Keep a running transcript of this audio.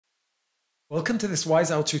Welcome to this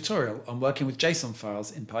WiseOwl tutorial on working with JSON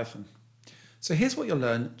files in Python. So here's what you'll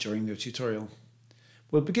learn during the tutorial.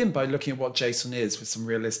 We'll begin by looking at what JSON is with some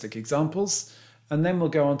realistic examples, and then we'll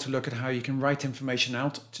go on to look at how you can write information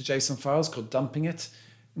out to JSON files called dumping it,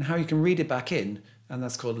 and how you can read it back in, and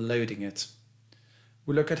that's called loading it.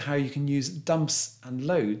 We'll look at how you can use dumps and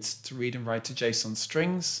loads to read and write to JSON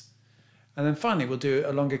strings. And then finally, we'll do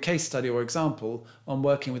a longer case study or example on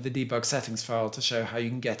working with the debug settings file to show how you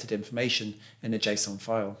can get at information in a JSON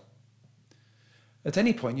file. At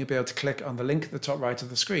any point, you'll be able to click on the link at the top right of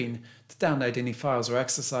the screen to download any files or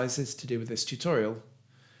exercises to do with this tutorial.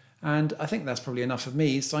 And I think that's probably enough of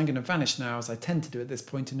me, so I'm going to vanish now, as I tend to do at this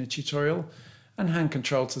point in a tutorial, and hand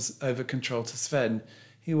over control to Sven,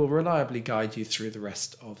 who will reliably guide you through the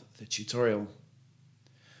rest of the tutorial.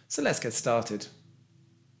 So let's get started.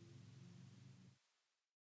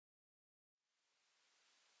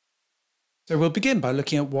 So we'll begin by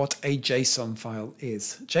looking at what a JSON file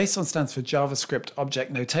is. JSON stands for JavaScript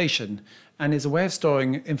Object Notation and is a way of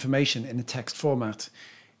storing information in a text format.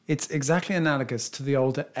 It's exactly analogous to the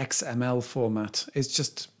older XML format. It's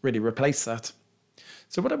just really replaced that.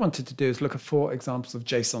 So what I wanted to do is look at 4 examples of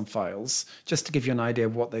JSON files, just to give you an idea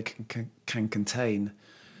of what they can contain.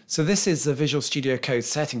 So this is the Visual Studio Code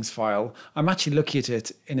settings file. I'm actually looking at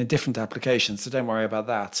it in a different application, so don't worry about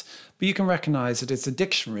that. But you can recognize that it's a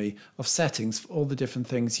dictionary of settings for all the different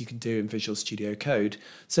things you can do in Visual Studio Code.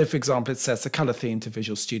 So for example, it sets the color theme to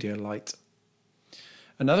Visual Studio Light.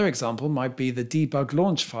 Another example might be the debug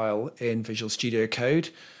launch file in Visual Studio Code.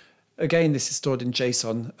 Again, this is stored in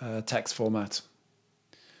JSON text format.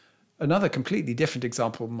 Another completely different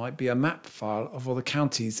example might be a map file of all the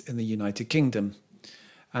counties in the United Kingdom.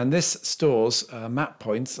 And this stores map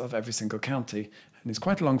points of every single county. And it's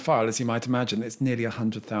quite a long file, as you might imagine. It's nearly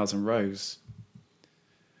 100,000 rows.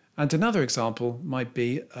 And another example might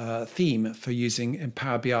be a theme for using in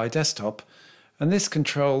Power BI Desktop. And this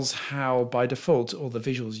controls how, by default, all the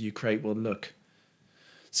visuals you create will look.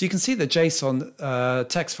 So you can see that JSON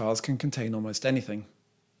text files can contain almost anything.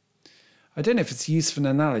 I don't know if it's used for an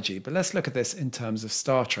analogy, but let's look at this in terms of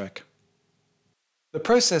Star Trek. The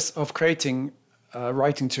process of creating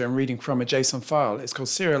writing to and reading from a JSON file is called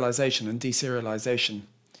serialization and deserialization.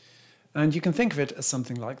 And you can think of it as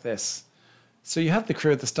something like this. So you have the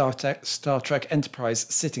crew of the Star Trek Enterprise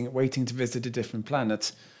sitting waiting to visit a different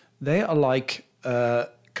planet. They are like a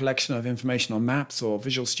collection of information on maps or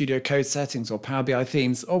Visual Studio Code settings or Power BI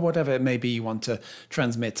themes or whatever it may be you want to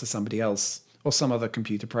transmit to somebody else or some other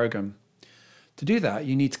computer program. To do that,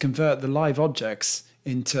 you need to convert the live objects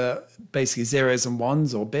into basically zeros and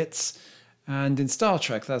ones or bits. And in Star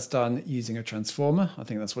Trek, that's done using a transformer. I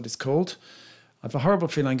think that's what it's called. I have a horrible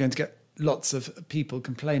feeling I'm going to get lots of people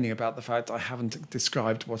complaining about the fact I haven't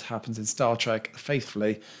described what happens in Star Trek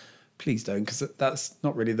faithfully. Please don't, because that's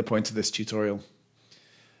not really the point of this tutorial.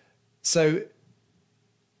 So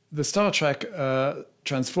the Star Trek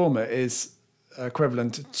transformer is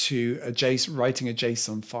equivalent to writing a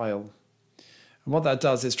JSON file. And what that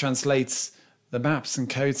does is translates the maps and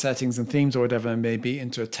code settings and themes or whatever it may be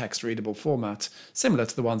into a text-readable format, similar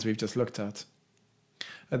to the ones we've just looked at.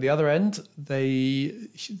 At the other end, the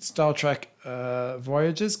Star Trek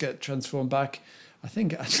Voyagers get transformed back. I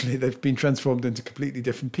think actually they've been transformed into completely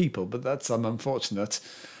different people, but that's unfortunate.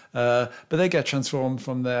 But they get transformed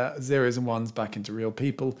from their zeros and ones back into real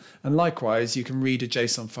people. And likewise, you can read a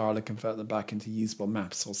JSON file and convert them back into usable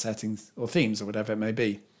maps or settings or themes or whatever it may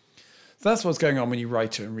be. So that's what's going on when you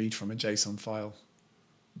write to and read from a JSON file.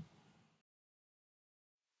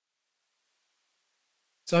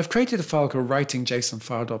 So I've created a file called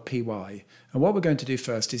writing.jsonfile.py, and what we're going to do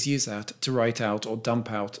first is use that to write out or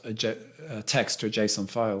dump out a text to a JSON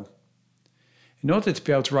file. In order to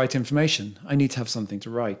be able to write information, I need to have something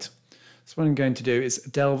to write. So what I'm going to do is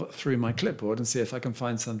delve through my clipboard and see if I can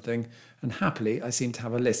find something, and happily I seem to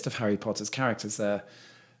have a list of Harry Potter's characters there.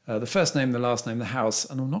 The first name, the last name, the house,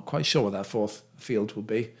 and I'm not quite sure what that fourth field will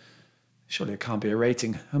be. Surely it can't be a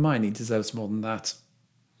rating. Hermione deserves more than that.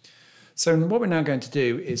 So what we're now going to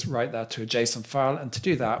do is write that to a JSON file, and to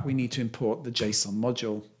do that we need to import the JSON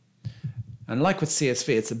module. And like with CSV,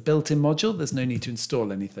 it's a built-in module. There's no need to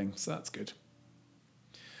install anything, so that's good.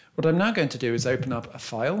 What I'm now going to do is open up a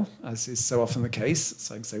file, as is so often the case.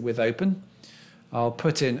 So I can say with open. I'll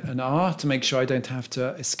put in an R to make sure I don't have to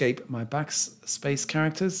escape my backspace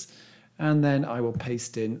characters. And then I will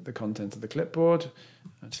paste in the content of the clipboard.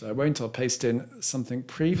 Actually, I won't. I'll paste in something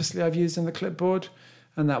previously I've used in the clipboard,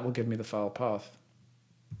 and that will give me the file path.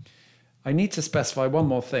 I need to specify one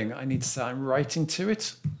more thing. I need to say I'm writing to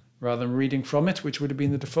it rather than reading from it, which would have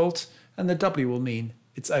been the default. And the W will mean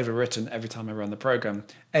it's overwritten every time I run the program.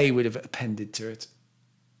 A would have appended to it.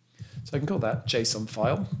 So I can call that JSON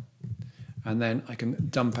file, and then I can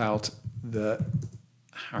dump out the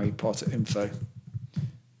Harry Potter info.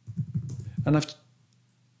 And I've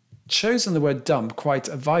chosen the word dump quite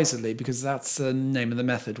advisedly because that's the name of the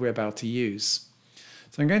method we're about to use.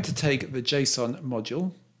 So I'm going to take the JSON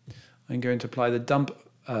module. I'm going to apply the dump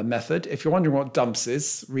method. If you're wondering what dumps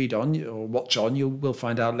is, read on or watch on. You will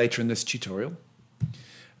find out later in this tutorial.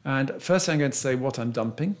 And first I'm going to say what I'm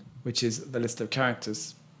dumping, which is the list of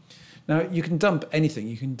characters. Now you can dump anything.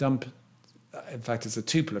 You can dump, in fact, it's a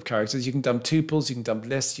tuple of characters. You can dump tuples, you can dump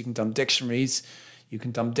lists, you can dump dictionaries. You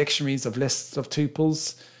can dump dictionaries of lists of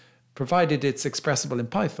tuples. Provided it's expressible in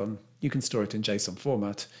Python, you can store it in JSON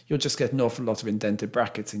format. You'll just get an awful lot of indented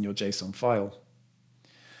brackets in your JSON file.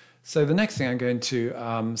 So the next thing I'm going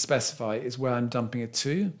to specify is where I'm dumping it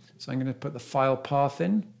to. So I'm going to put the file path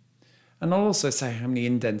in. And I'll also say how many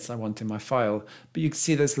indents I want in my file. But you can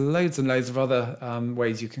see there's loads and loads of other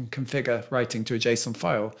ways you can configure writing to a JSON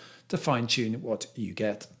file to fine-tune what you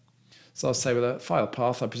get. So I'll say with a file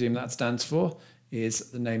path, I presume that stands for,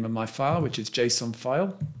 is the name of my file, which is JSON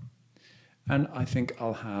file. And I think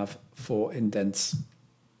I'll have 4 indents.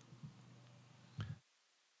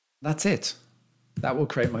 That's it. That will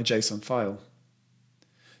create my JSON file.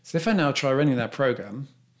 So if I now try running that program,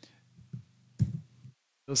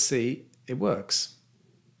 you'll see it works.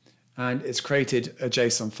 And it's created a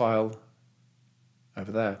JSON file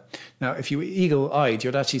over there. Now, if you were eagle-eyed,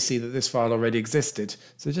 you'd actually see that this file already existed.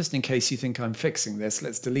 So just in case you think I'm fixing this,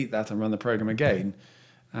 let's delete that and run the program again,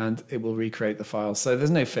 and it will recreate the file. So there's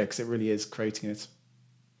no fix, it really is creating it.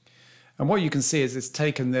 And what you can see is it's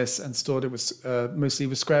taken this and stored it with mostly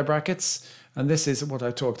with square brackets. And this is what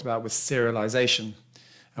I talked about with serialization.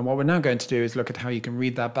 And what we're now going to do is look at how you can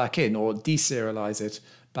read that back in or deserialize it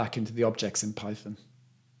back into the objects in Python.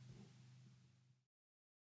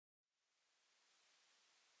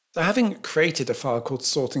 So having created a file called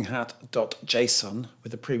sortinghat.json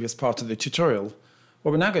with the previous part of the tutorial,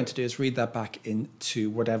 what we're now going to do is read that back into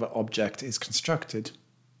whatever object is constructed.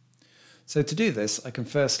 So to do this, I can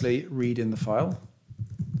firstly read in the file.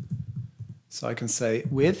 So I can say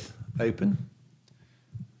with open,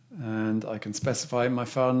 and I can specify my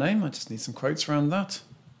file name. I just need some quotes around that.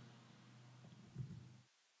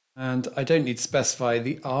 And I don't need to specify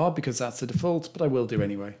the R because that's the default, but I will do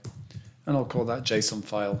anyway. And I'll call that JSON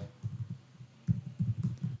file.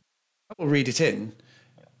 I will read it in.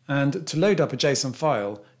 And to load up a JSON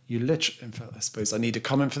file, you literally, in fact, I suppose I need a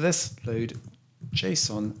comment for this, load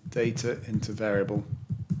JSON data into variable.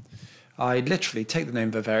 I literally take the name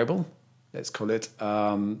of a variable, let's call it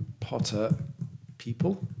Potter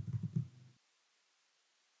people.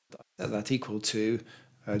 I set that equal to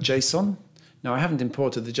JSON. Now I haven't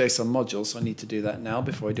imported the JSON module, so I need to do that now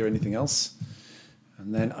before I do anything else.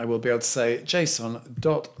 And then I will be able to say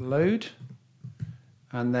JSON.load,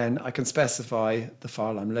 and then I can specify the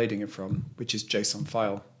file I'm loading it from, which is JSON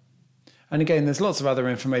file. And again, there's lots of other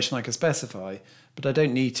information I can specify, but I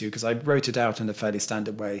don't need to because I wrote it out in a fairly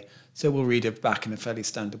standard way, so we'll read it back in a fairly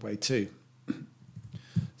standard way too.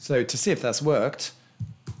 So to see if that's worked,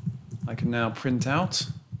 I can now print out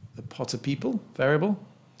the Potter people variable.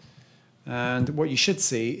 And what you should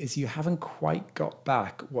see is you haven't quite got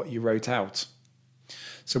back what you wrote out.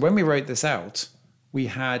 So when we wrote this out, we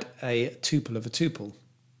had a tuple of a tuple.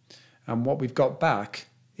 And what we've got back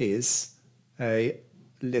is a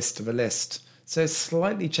list of a list. So it's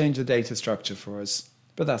slightly changed the data structure for us,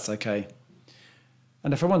 but that's okay.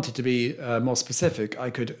 And if I wanted to be more specific, I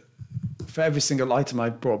could, for every single item I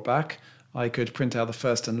brought back, I could print out the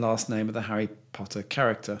first and last name of the Harry Potter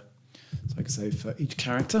character. So I could say for each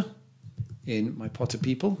character in my Potter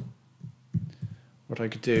people, what I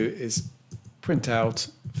could do is print out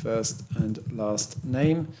first and last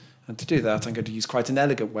name. And to do that, I'm going to use quite an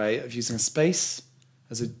elegant way of using a space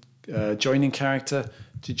as a joining character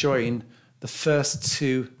to join the first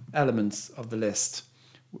 2 elements of the list.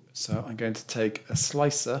 So I'm going to take a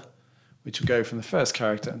slicer, which will go from the first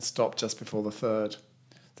character and stop just before the third.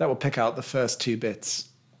 That will pick out the first 2 bits.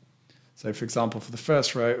 So for example, for the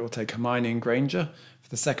first row, it will take Hermione and Granger. For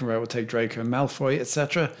the second row, it will take Draco and Malfoy,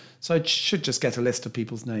 etc. So I should just get a list of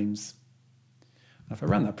people's names. And if I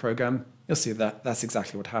run that program, you'll see that that's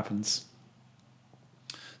exactly what happens.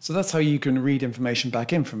 So that's how you can read information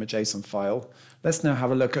back in from a JSON file. Let's now have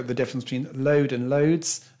a look at the difference between load and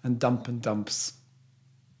loads and dump and dumps.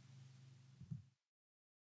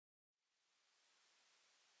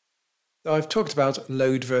 So I've talked about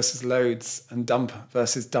load versus loads and dump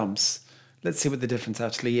versus dumps. Let's see what the difference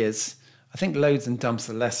actually is. I think loads and dumps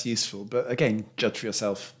are less useful, but again, judge for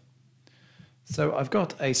yourself. So I've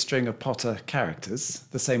got a string of Potter characters,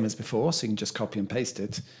 the same as before, so you can just copy and paste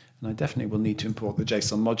it. And I definitely will need to import the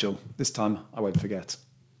JSON module. This time I won't forget.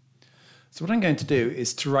 So what I'm going to do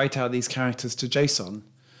is to write out these characters to JSON,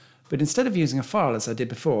 but instead of using a file as I did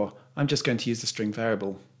before, I'm just going to use the string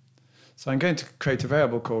variable. So I'm going to create a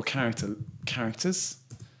variable called characters,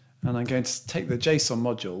 and I'm going to take the JSON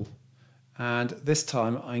module, and this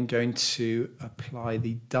time I'm going to apply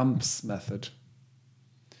the dumps method.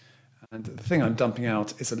 And the thing I'm dumping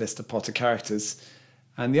out is a list of Potter characters,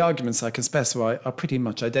 and the arguments I can specify are pretty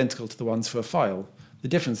much identical to the ones for a file. The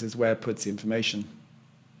difference is where it puts the information.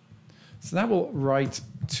 So that will write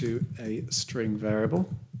to a string variable.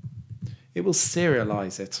 It will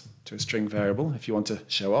serialize it to a string variable if you want to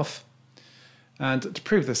show off. And to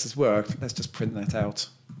prove this has worked, let's just print that out.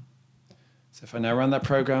 So if I now run that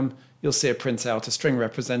program, you'll see it prints out a string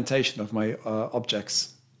representation of my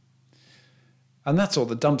objects. And that's all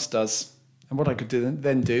the dumps does. And what I could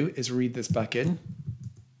then do is read this back in.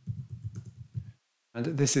 And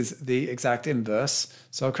this is the exact inverse.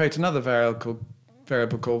 So I'll create another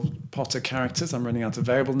variable called Potter characters. I'm running out of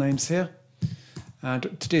variable names here.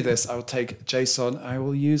 And to do this, I will take JSON. I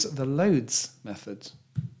will use the loads method.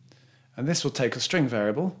 And this will take a string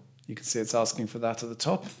variable. You can see it's asking for that at the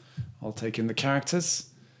top. I'll take in the characters.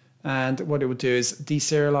 And what it will do is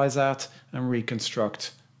deserialize that and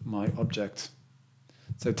reconstruct my object.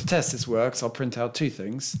 So to test this works, I'll print out two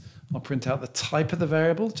things. I'll print out the type of the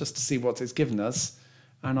variable just to see what it's given us,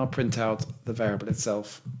 and I'll print out the variable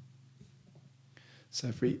itself. So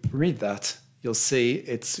if we read that, you'll see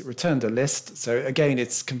it's returned a list. So again,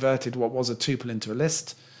 it's converted what was a tuple into a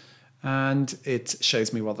list, and it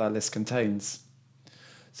shows me what that list contains.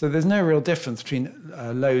 So there's no real difference between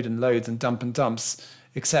load and loads and dumps,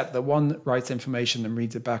 except that one writes information and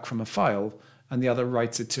reads it back from a file, and the other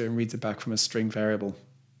writes it to and reads it back from a string variable.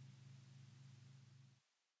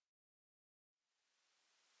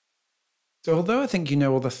 So although I think you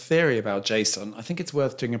know all the theory about JSON, I think it's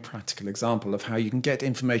worth doing a practical example of how you can get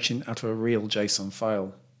information out of a real JSON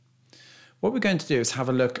file. What we're going to do is have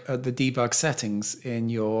a look at the debug settings in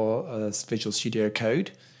your Visual Studio Code.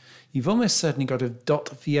 You've almost certainly got a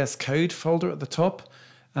 .vs Code folder at the top,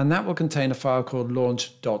 and that will contain a file called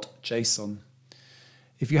launch.json.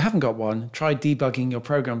 If you haven't got one, try debugging your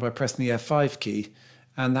program by pressing the F5 key,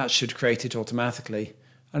 and that should create it automatically.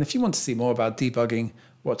 And if you want to see more about debugging,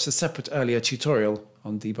 watch the separate earlier tutorial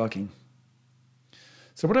on debugging.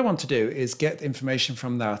 So what I want to do is get information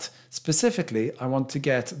from that. Specifically, I want to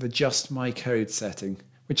get the just my code setting,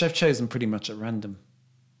 which I've chosen pretty much at random.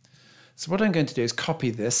 So what I'm going to do is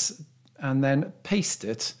copy this and then paste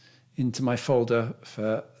it into my folder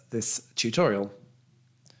for this tutorial,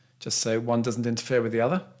 just so one doesn't interfere with the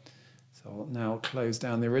other. So I'll now close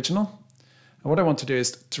down the original. And what I want to do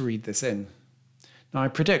is to read this in. Now I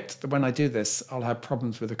predict that when I do this, I'll have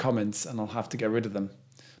problems with the comments and I'll have to get rid of them.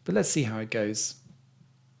 But let's see how it goes.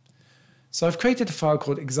 So I've created a file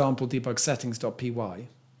called example-debug-settings.py.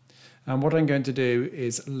 And what I'm going to do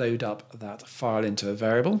is load up that file into a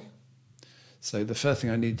variable. So the first thing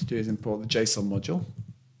I need to do is import the JSON module.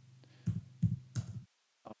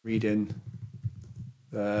 I'll read in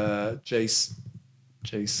the JSON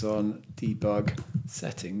debug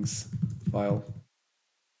settings file.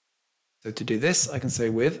 So to do this, I can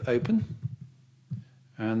say with open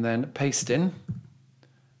and then paste in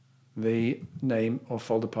the name or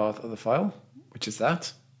folder path of the file, which is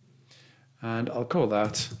that. And I'll call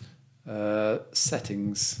that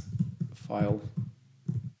settings file.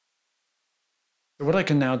 So what I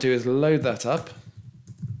can now do is load that up.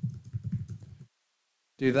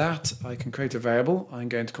 Do that, I can create a variable. I'm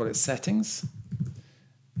going to call it settings.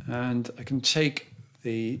 And I can take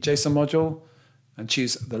the JSON module and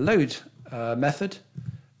choose the load method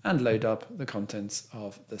and load up the contents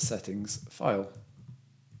of the settings file.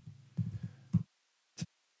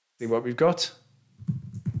 See what we've got.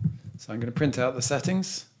 So I'm going to print out the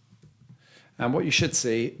settings, and what you should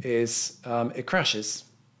see is it crashes.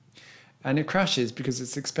 And it crashes because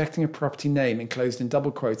it's expecting a property name enclosed in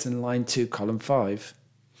double quotes in line 2, column 5.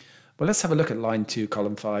 Well, let's have a look at line 2,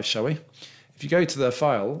 column 5, shall we? If you go to the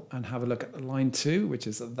file and have a look at line 2, which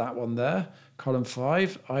is that one there, column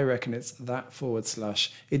 5, I reckon it's that /.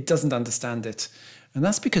 It doesn't understand it. And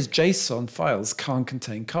that's because JSON files can't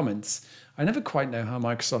contain comments. I never quite know how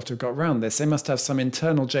Microsoft have got around this. They must have some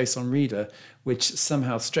internal JSON reader which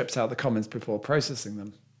somehow strips out the comments before processing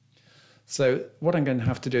them. So what I'm going to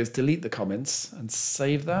have to do is delete the comments and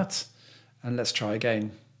save that. And let's try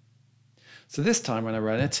again. So this time when I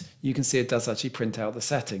run it, you can see it does actually print out the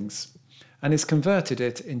settings. And it's converted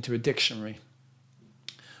it into a dictionary.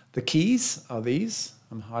 The keys are these.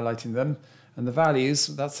 I'm highlighting them. And the values,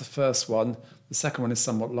 that's the first one. The second one is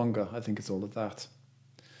somewhat longer. I think it's all of that.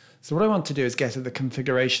 So what I want to do is get at the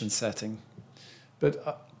configuration setting.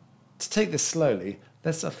 But to take this slowly,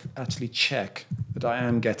 let's actually check that I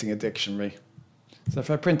am getting a dictionary. So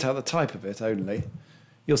if I print out the type of it only,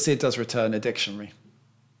 you'll see it does return a dictionary.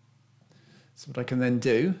 So what I can then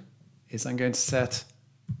do is I'm going to set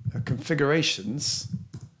a configurations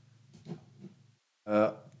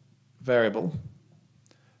variable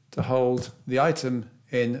to hold the item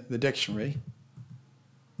in the dictionary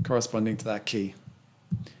corresponding to that key.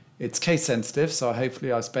 It's case sensitive, so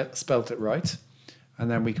hopefully I spelt it right,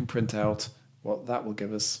 and then we can print out what that will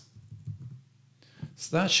give us.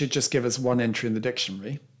 So that should just give us one entry in the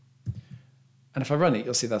dictionary. And if I run it,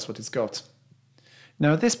 you'll see that's what it's got.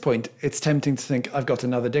 Now at this point, it's tempting to think I've got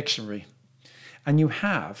another dictionary. And you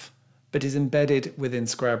have, but it's embedded within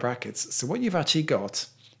square brackets. So what you've actually got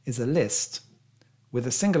is a list with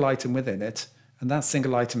a single item within it, and that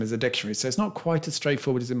single item is a dictionary. So it's not quite as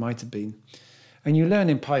straightforward as it might have been. And you learn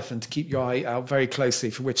in Python to keep your eye out very closely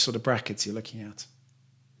for which sort of brackets you're looking at.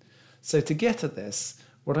 So to get at this,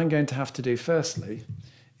 what I'm going to have to do firstly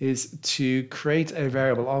is to create a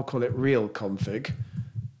variable, I'll call it real config,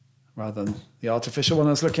 rather than the artificial one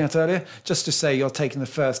I was looking at earlier, just to say you're taking the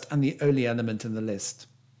first and the only element in the list.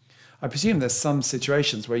 I presume there's some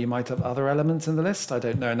situations where you might have other elements in the list. I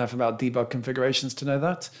don't know enough about debug configurations to know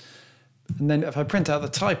that. And then if I print out the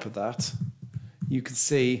type of that, you can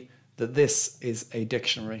see that this is a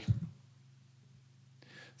dictionary.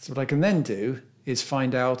 So what I can then do is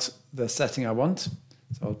find out the setting I want.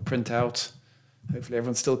 So I'll print out, hopefully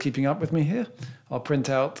everyone's still keeping up with me here. I'll print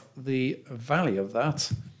out the value of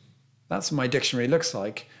that. That's what my dictionary looks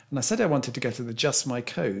like. And I said I wanted to get to the just my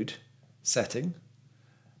code setting.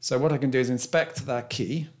 So what I can do is inspect that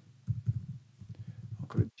key. I'll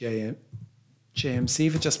call it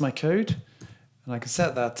JMC for just my code. And I can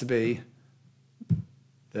set that to be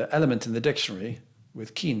the element in the dictionary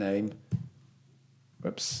with key name.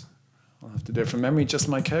 Whoops, I'll have to do it from memory, just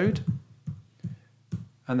my code.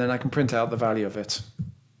 And then I can print out the value of it.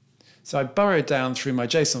 So I burrowed down through my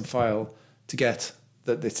JSON file to get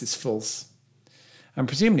that this is false. And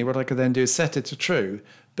presumably what I could then do is set it to true,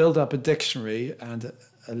 build up a dictionary and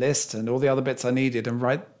a list and all the other bits I needed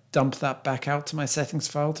and dump that back out to my settings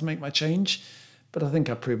file to make my change. But I think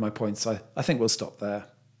I've proved my point, so I think we'll stop there.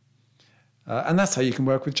 And that's how you can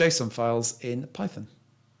work with JSON files in Python.